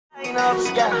up the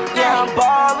sky. Yeah, I'm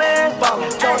ballin'.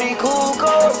 Jody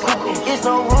Kuko. It's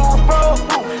no rules, bro.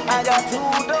 I got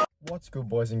two doors. What's good,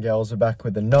 boys and girls? We're back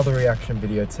with another reaction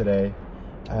video today.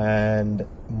 And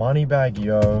Moneybagg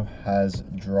Yo has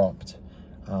dropped.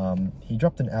 He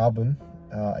dropped an album,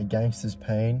 A Gangster's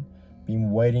Pain.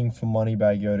 Been waiting for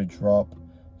Moneybagg Yo to drop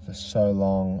for so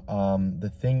long. The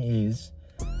thing is,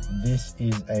 this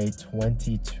is a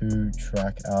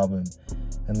 22-track album.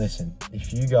 And listen,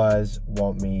 if you guys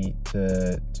want me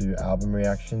to do album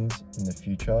reactions in the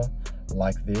future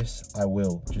like this, I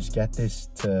will. Just get this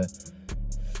to,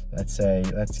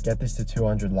 let's get this to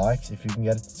 200 likes. If you can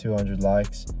get it to 200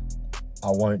 likes,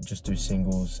 I won't just do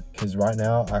singles, because right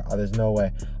now there's no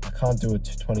way I can't do a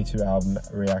 22 album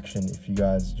reaction if you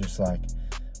guys just like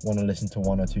want to listen to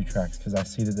 1 or 2 tracks, because I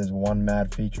see that there's one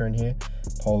mad feature in here,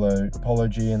 Polo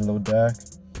G and Lil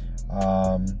Durk.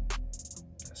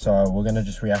 So we're gonna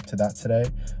just react to that today.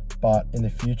 But in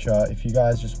the future, if you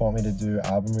guys just want me to do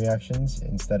album reactions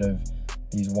instead of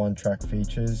these 1-track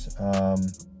features,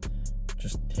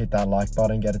 just hit that like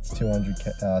button, get it to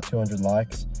 200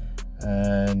 likes,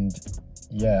 and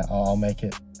yeah, I'll make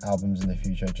it albums in the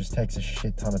future. It just takes a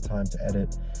shit ton of time to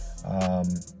edit.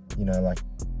 You know, like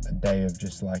a day of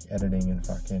just like editing and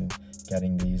fucking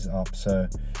getting these up. So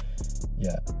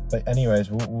yeah, but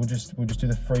anyways, we'll just do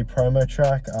the free promo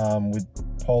track with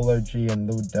Polo G and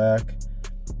Lil Durk.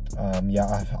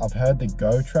 Yeah, I've heard the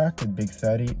Go track with Big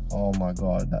 30. Oh my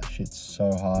god, that shit's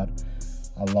so hard.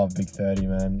 I love Big 30,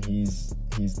 man. He's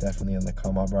definitely on the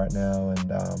come up right now. And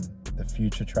the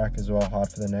Future track as well,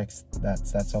 Hard for the Next,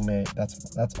 that's on me,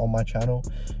 that's on my channel.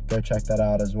 Go check that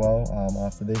out as well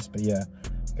after this. But yeah,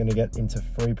 gonna get into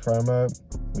free promo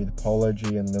with Polo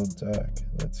G and Lil Durk.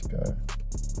 Let's go.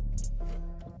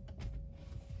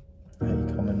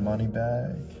 Hey, coming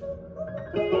Moneybagg.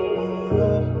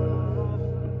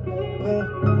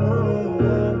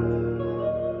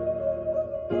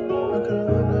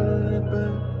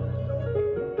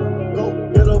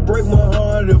 It'll break my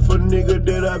heart if a nigga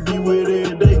that I be with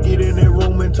it, they get in that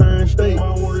room and turn state.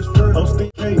 My words first, I'm still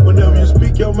hate. Whenever you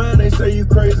speak your mind, they say you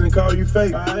crazy and call you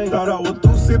fake. I thought I was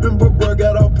through sipping, but bro,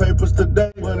 got all papers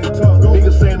today. Money talk,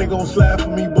 niggas saying they gon' slide for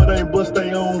me, but ain't bust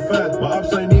they own fast. My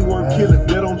ops ain't even worth killing.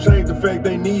 They don't change the fact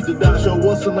they need to die. Show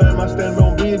what's the name, I stand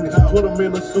on business. Put them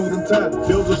in a suit and tie.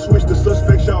 There was a switch, the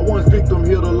suspect shot once, victim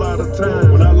hit a lot of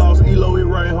time. When I lost Elo, it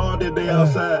rained hard that day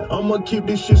outside. I'ma keep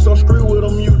this shit so screw with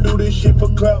them. You do this shit for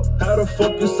clout. How the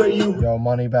fuck you say you? Yo,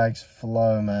 Moneybagg's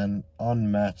flow, man,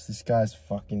 unmatched. This guy's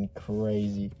fucking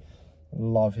crazy.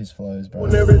 Love his flows, bro.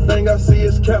 When everything I see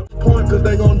is cap point, cause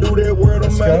they gon' do their word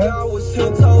of mouth. I was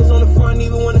 10 toes on the front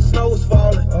even when the snow was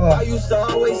falling. I used to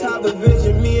always have a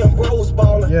vision, me and bro was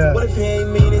ballin'. Yeah. What if he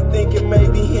ain't mean it, thinking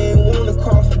maybe he ain't wanna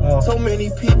cross me? So many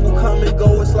people come and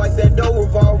go, it's like that dough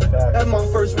revolving. That's my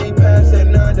first repass at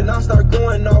 9, then I start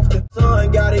going off. The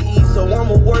sun gotta eat, so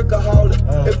I'm a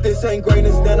workaholic. If this ain't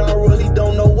greatness, then I really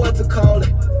don't know what to call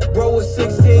it. Bro was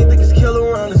 16, think it's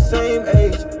killer around the same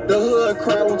age. The hood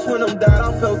cried when twin them died,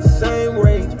 I felt the same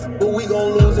rage. But we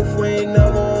gon' lose if we ain't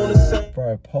never on the same.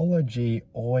 Bro, Polo G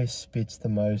always spits the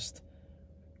most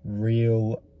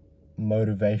real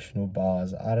motivational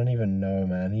bars. I don't even know,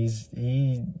 man.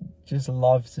 He just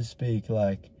loves to speak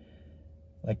like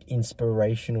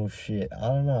inspirational shit. I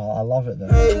don't know, I love it though.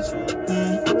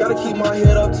 Gotta keep my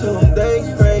head up till them days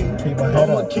fade. Keep my head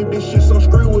I'ma up. keep this shit so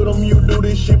screw with them. You do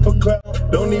this shit for clout.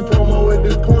 Don't need promo at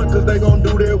this point, cause they gon'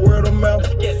 do their word of mouth.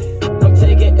 I'm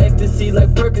taking ecstasy like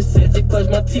Percocets, they clutch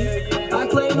my teeth. I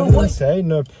claim the What did one. he say?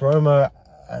 No promo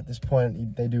at this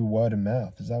point, they do word of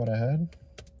mouth. Is that what I heard?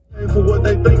 For what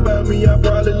they think about me, I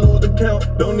probably lose the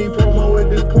count. Don't need promo at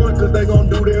this point, cause they gon'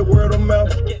 do their word of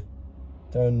mouth.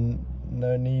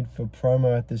 No need for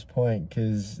promo at this point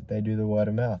because they do the word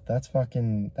of mouth. That's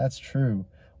true.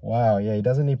 Wow, yeah, he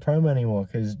doesn't need promo anymore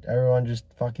because everyone just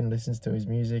fucking listens to his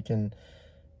music and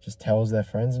just tells their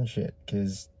friends and shit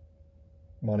because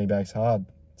Moneybagg's hard.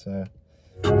 So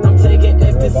I'm taking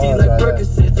ecstasy like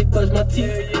Percocets, they clutch my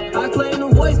teeth. I claim the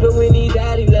voice, but when he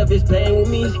died, he left his pain with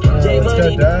me. J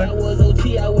Money, I was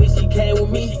OT, I wish he came with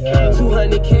me.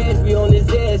 200 cash, we on his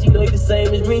ass, you know he the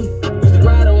same as me. Used to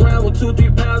ride around with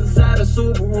 2-3 pounds inside a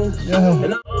Subaru.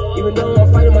 And even though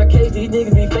I'm fighting my case, these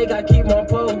niggas be fake, I keep my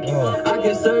pole. I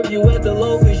can serve you at the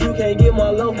low, cause you can't get my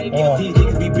low. These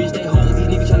niggas be bitch, they hoes, these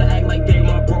niggas tryna act like they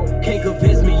my bro. Can't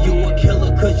convince me you a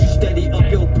killer, cause you steady up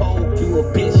your pole. You a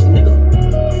bitch, nigga.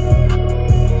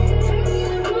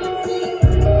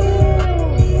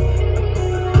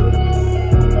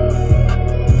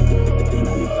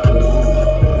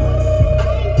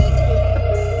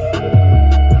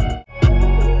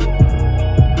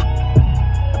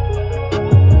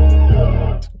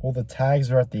 all the tags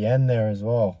were at the end there as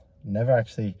well. Never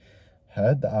actually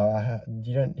heard that.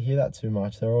 You don't hear that too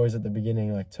much. They're always at the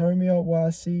beginning, like turn me up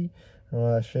YC and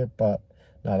all that shit. But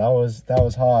no, that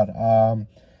was hard.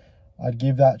 I'd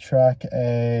give that track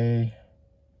an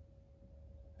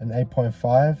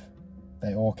 8.5.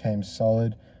 They all came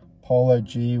solid. Polo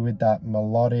G with that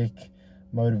melodic,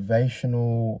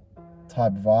 motivational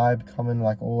type vibe coming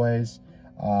like always.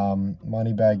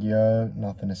 Moneybagg Yo,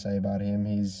 nothing to say about him.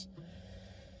 He's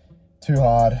too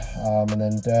hard. And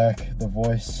then Durk, the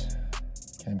voice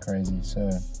came crazy. So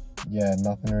yeah,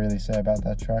 nothing to really say about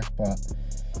that track, but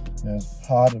it was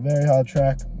hard, very hard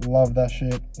track. Love that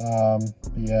shit. But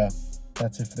yeah,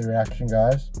 that's it for the reaction,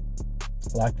 guys.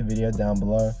 Like the video down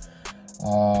below.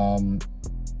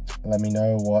 Let me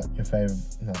know what your favorite,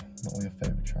 no, not what your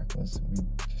favorite track was. We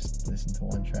just listened to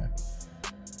one track.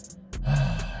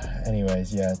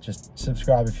 Anyways, yeah, just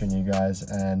subscribe if you're new, guys,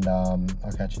 and I'll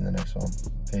catch you in the next one.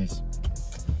 Peace.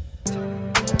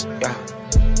 Yeah,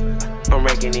 I'm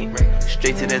ranking it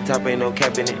straight to the top, ain't no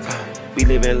capping it. We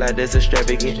living like this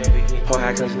extravagant. Whole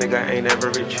high class nigga ain't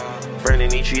ever rich.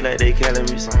 Burning each tree like they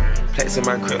calories. Plaques in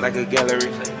my crib like a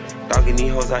gallery. Dogging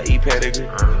these hoes, I eat pedigree.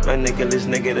 My nigga list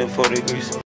negative 4 degrees.